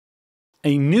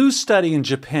A new study in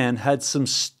Japan had some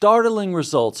startling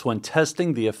results when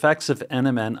testing the effects of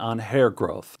NMN on hair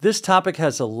growth. This topic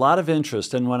has a lot of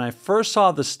interest, and when I first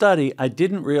saw the study, I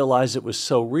didn't realize it was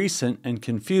so recent and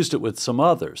confused it with some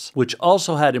others, which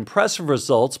also had impressive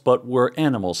results but were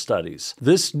animal studies.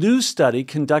 This new study,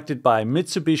 conducted by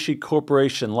Mitsubishi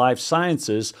Corporation Life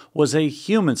Sciences, was a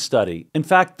human study, in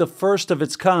fact the first of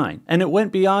its kind, and it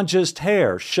went beyond just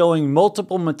hair, showing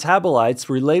multiple metabolites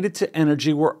related to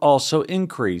energy were also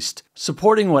increased,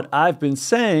 supporting what I've been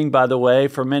saying, by the way,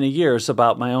 for many years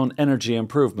about my own energy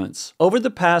improvements. Over the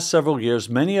past several years,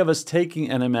 many of us taking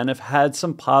NMN have had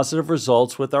some positive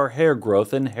results with our hair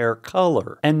growth and hair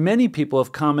color. And many people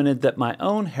have commented that my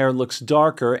own hair looks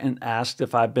darker and asked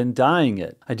if I've been dyeing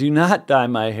it. I do not dye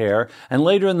my hair, and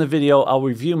later in the video I'll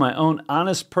review my own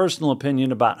honest personal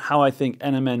opinion about how I think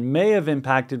NMN may have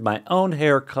impacted my own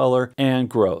hair color and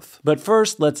growth. But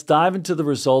first, let's dive into the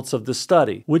results of the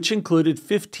study, which included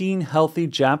 15 healthy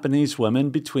Japanese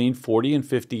women between 40 and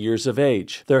 50 years of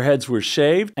age. Their heads were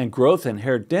shaved, and growth and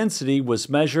hair density was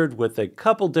measured with a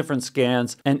couple different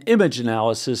scans and image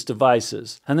analysis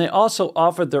devices. And they also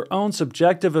offered their own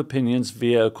subjective opinions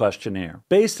via a questionnaire.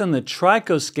 Based on the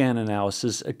trichoscan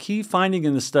analysis, a key finding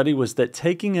in the study was that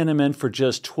taking NMN for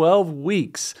just 12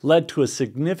 weeks led to a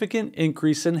significant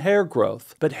increase in hair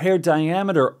growth, but hair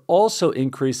diameter also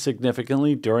increased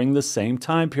significantly during the same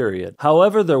time period.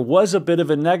 However, there was a bit of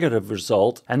a negative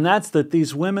result, and that's that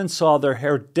these women saw their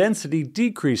hair density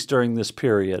decrease during this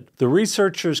period. The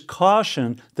researchers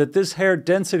cautioned that this hair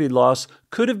density loss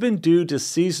could have been due to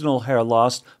seasonal hair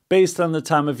loss based on the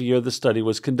time of year the study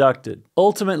was conducted.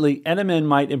 Ultimately, NMN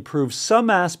might improve some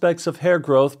aspects of hair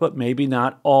growth, but maybe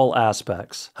not all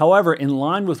aspects. However, in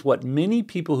line with what many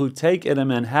people who take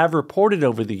NMN have reported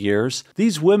over the years,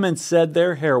 these women said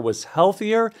their hair was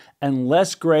healthier and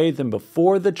less gray than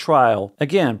before the trial,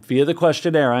 again, via the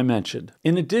questionnaire I mentioned.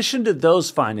 In addition to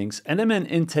those findings,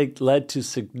 NMN intake led to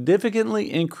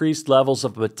significantly increased levels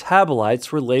of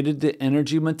metabolites related to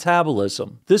energy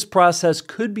metabolism. This process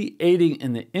could be aiding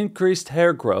in the increased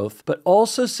hair growth, but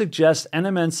also suggests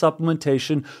NMN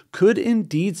supplementation could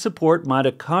indeed support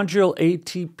mitochondrial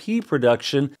ATP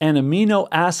production and amino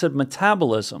acid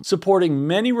metabolism, supporting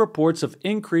many reports of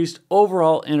increased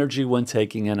overall energy when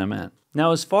taking NMN.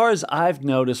 Now, as far as I've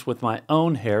noticed with my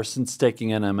own hair since taking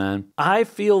NMN, I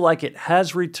feel like it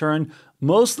has returned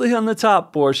mostly on the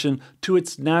top portion to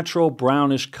its natural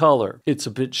brownish color. It's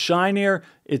a bit shinier,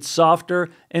 it's softer,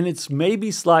 and it's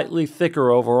maybe slightly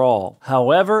thicker overall.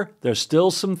 However, there's still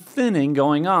some thinning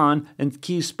going on in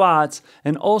key spots,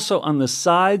 and also on the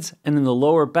sides and in the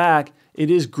lower back, it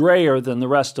is grayer than the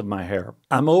rest of my hair.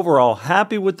 I'm overall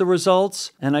happy with the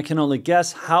results, and I can only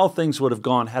guess how things would have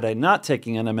gone had I not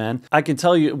taken NMN. I can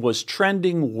tell you it was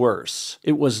trending worse.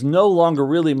 It was no longer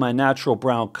really my natural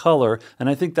brown color, and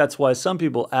I think that's why some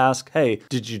people ask, hey,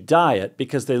 did you dye it?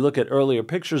 Because they look at earlier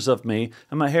pictures of me,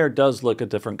 and my hair does look a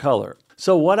different color.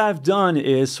 So what I've done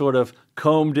is sort of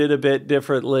combed it a bit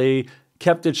differently,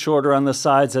 kept it shorter on the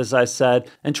sides, as I said,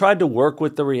 and tried to work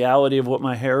with the reality of what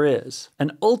my hair is.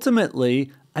 And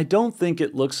ultimately, I don't think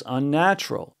it looks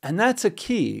unnatural. And that's a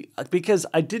key, because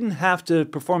I didn't have to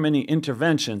perform any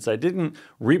interventions. I didn't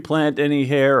replant any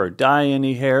hair or dye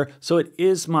any hair, so it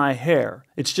is my hair.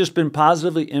 It's just been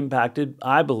positively impacted,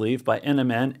 I believe, by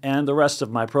NMN and the rest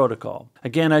of my protocol.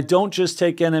 Again, I don't just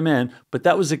take NMN, but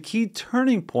that was a key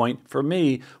turning point for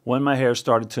me when my hair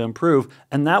started to improve,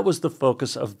 and that was the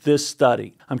focus of this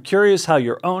study. I'm curious how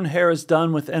your own hair is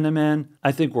done with NMN.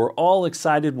 I think we're all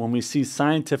excited when we see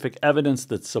scientific evidence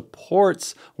that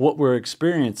supports what we're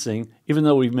experiencing. Even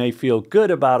though we may feel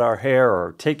good about our hair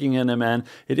or taking NMN,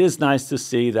 it is nice to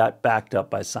see that backed up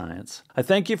by science. I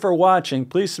thank you for watching.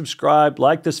 Please subscribe,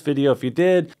 like this video if you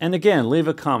did, and again, leave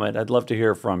a comment. I'd love to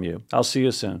hear from you. I'll see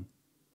you soon.